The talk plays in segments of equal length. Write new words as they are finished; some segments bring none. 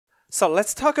So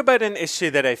let's talk about an issue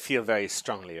that I feel very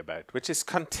strongly about, which is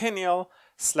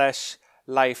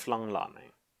continual/lifelong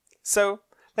learning. So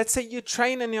let's say you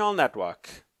train a neural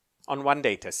network on one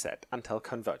data set until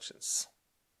convergence.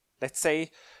 Let's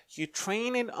say you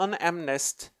train it on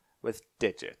MNIST with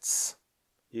digits.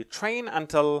 You train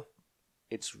until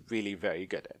it's really very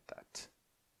good at that.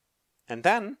 And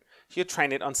then you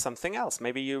train it on something else.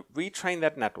 Maybe you retrain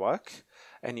that network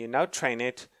and you now train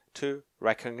it to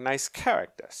recognize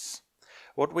characters.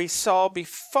 What we saw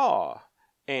before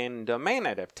in domain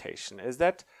adaptation is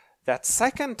that that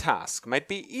second task might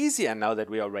be easier now that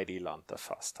we already learned the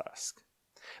first task.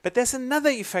 But there's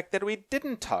another effect that we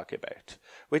didn't talk about,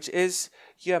 which is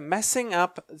you're messing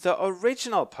up the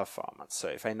original performance. So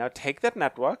if I now take that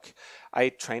network, I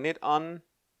train it on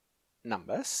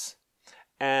numbers,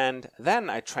 and then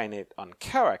I train it on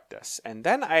characters, and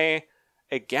then I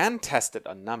again test it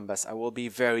on numbers, I will be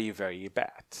very, very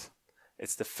bad.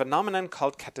 It's the phenomenon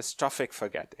called catastrophic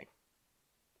forgetting.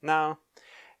 Now,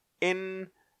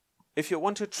 if you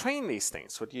want to train these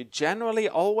things, what you generally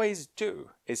always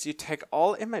do is you take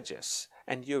all images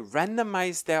and you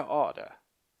randomize their order.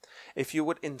 If you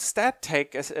would instead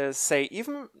take, say,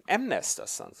 even MNIST or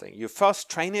something, you first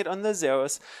train it on the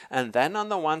zeros, and then on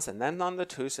the ones, and then on the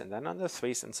twos, and then on the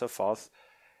threes, and so forth,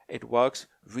 it works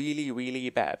really, really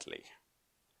badly.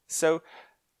 So,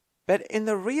 but in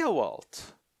the real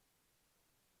world,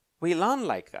 we learn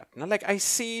like that. Now, like I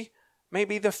see,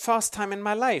 maybe the first time in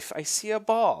my life, I see a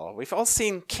ball. We've all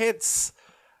seen kids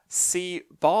see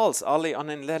balls early on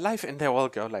in their life, and they will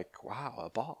go like, wow, a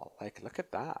ball, like, look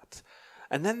at that.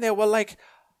 And then they will like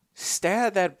stare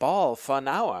at that ball for an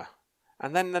hour.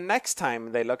 And then the next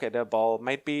time they look at a ball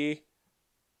might be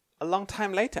a long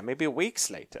time later, maybe weeks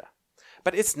later.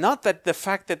 But it's not that the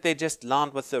fact that they just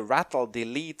learned with the rattle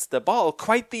deletes the ball,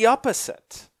 quite the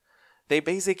opposite. They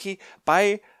basically,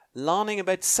 by learning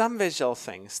about some visual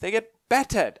things, they get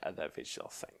better at other visual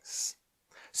things.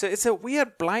 So it's a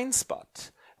weird blind spot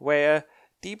where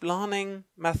deep learning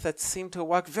methods seem to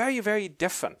work very, very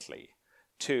differently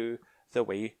to the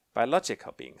way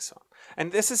biological beings are.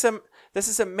 And this is a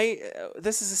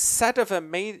set of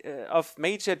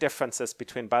major differences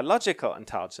between biological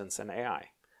intelligence and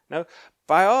AI. Now,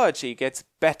 biology gets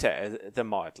better the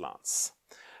more it learns.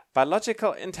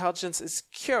 Biological intelligence is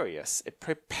curious. It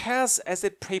prepares as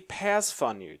it prepares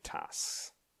for new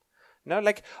tasks. No,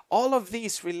 like all of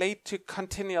these relate to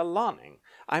continual learning.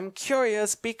 I'm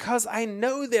curious because I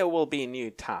know there will be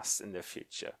new tasks in the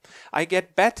future. I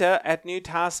get better at new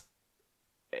tasks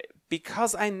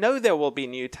because I know there will be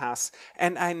new tasks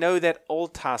and I know that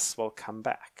old tasks will come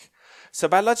back. So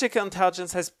biological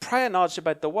intelligence has prior knowledge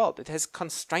about the world. It has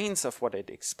constraints of what it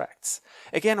expects.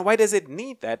 Again, why does it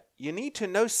need that? You need to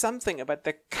know something about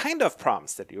the kind of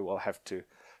problems that you will have to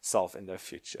solve in the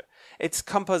future. It's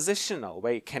compositional,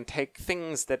 where you can take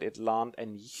things that it learned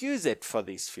and use it for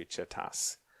these future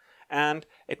tasks. And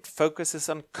it focuses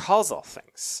on causal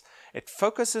things. It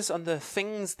focuses on the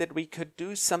things that we could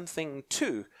do something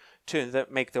to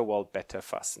make the world better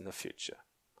for us in the future.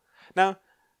 Now,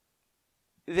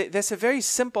 there's a very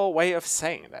simple way of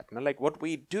saying that. Like what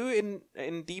we do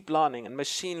in deep learning and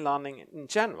machine learning in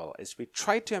general is we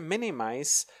try to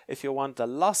minimize, if you want,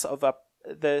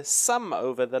 the sum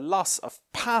over the loss of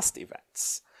past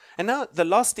events. And now the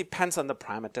loss depends on the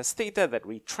parameters theta that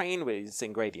we train with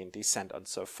using gradient descent and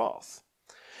so forth.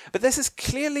 But this is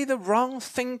clearly the wrong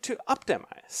thing to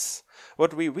optimize.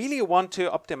 What we really want to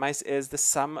optimize is the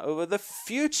sum over the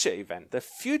future event, the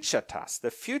future task,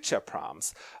 the future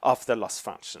problems of the loss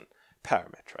function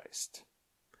parameterized.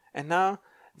 And now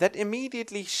that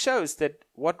immediately shows that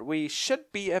what we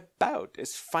should be about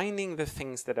is finding the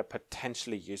things that are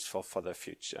potentially useful for the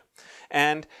future.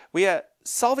 And we are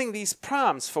solving these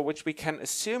problems for which we can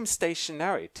assume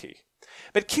stationarity.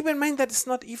 But keep in mind that it's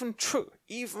not even true,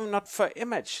 even not for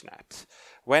ImageNet.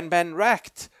 When Ben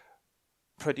Recht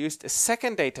produced a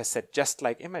second dataset just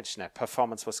like ImageNet,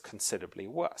 performance was considerably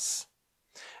worse.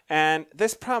 And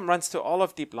this problem runs to all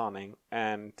of deep learning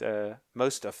and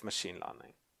most of machine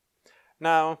learning.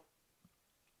 Now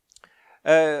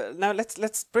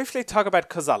let's briefly talk about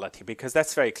causality, because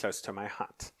that's very close to my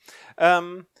heart.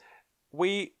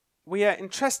 We are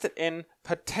interested in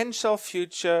potential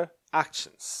future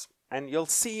actions. And you'll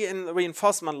see in the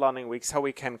reinforcement learning weeks how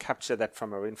we can capture that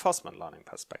from a reinforcement learning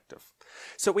perspective.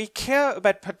 So we care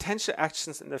about potential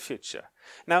actions in the future.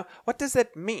 Now, what does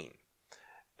that mean?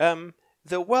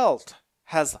 The world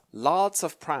has lots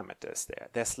of parameters there.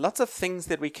 There's lots of things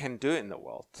that we can do in the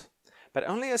world. But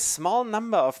only a small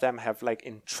number of them have like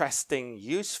interesting,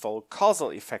 useful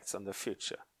causal effects on the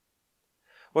future.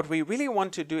 what we really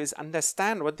want to do is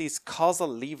understand what these causal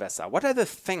levers are. What are the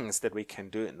things that we can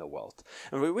do in the world?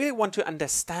 And we really want to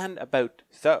understand about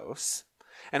those.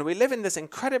 And we live in this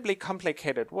incredibly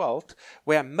complicated world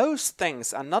where most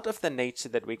things are not of the nature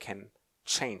that we can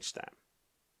change them.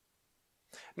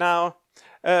 Now,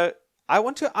 I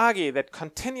want to argue that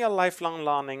continual lifelong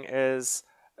learning is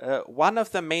one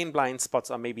of the main blind spots,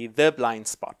 or maybe the blind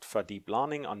spot for deep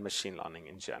learning on machine learning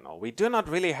in general. We do not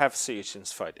really have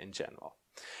solutions for it in general.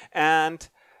 And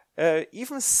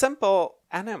even simple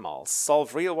animals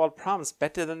solve real-world problems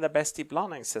better than the best deep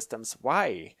learning systems.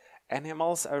 Why?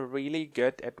 Animals are really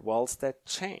good at worlds that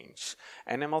change.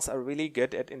 Animals are really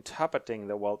good at interpreting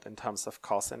the world in terms of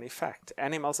cause and effect.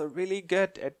 Animals are really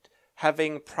good at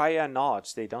having prior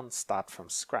knowledge. They don't start from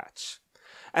scratch.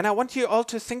 And I want you all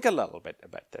to think a little bit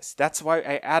about this. That's why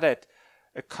I added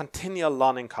a continual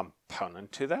learning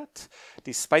component to that,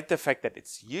 despite the fact that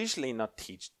it's usually not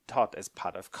taught as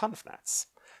part of ConvNets.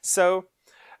 So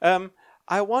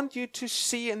I want you to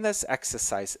see in this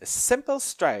exercise a simple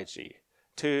strategy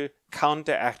to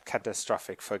counteract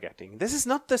catastrophic forgetting. This is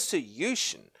not the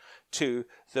solution to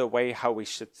the way how we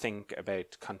should think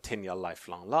about continual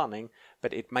lifelong learning,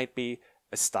 but it might be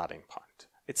a starting point.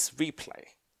 It's replay,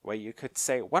 where you could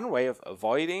say one way of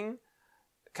avoiding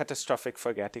catastrophic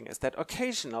forgetting is that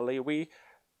occasionally we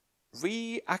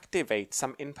reactivate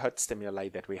some input stimuli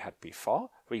that we had before,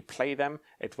 replay them.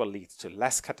 It will lead to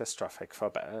less catastrophic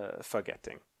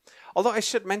forgetting. Although I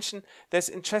should mention there's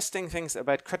interesting things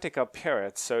about critical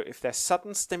periods. So if there's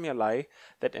sudden stimuli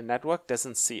that a network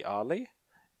doesn't see early,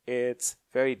 it's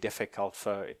very difficult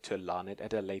for it to learn it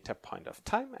at a later point of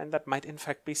time, and that might in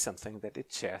fact be something that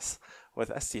it shares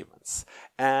with us humans.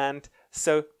 And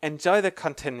so enjoy the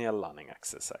continual learning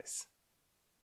exercise.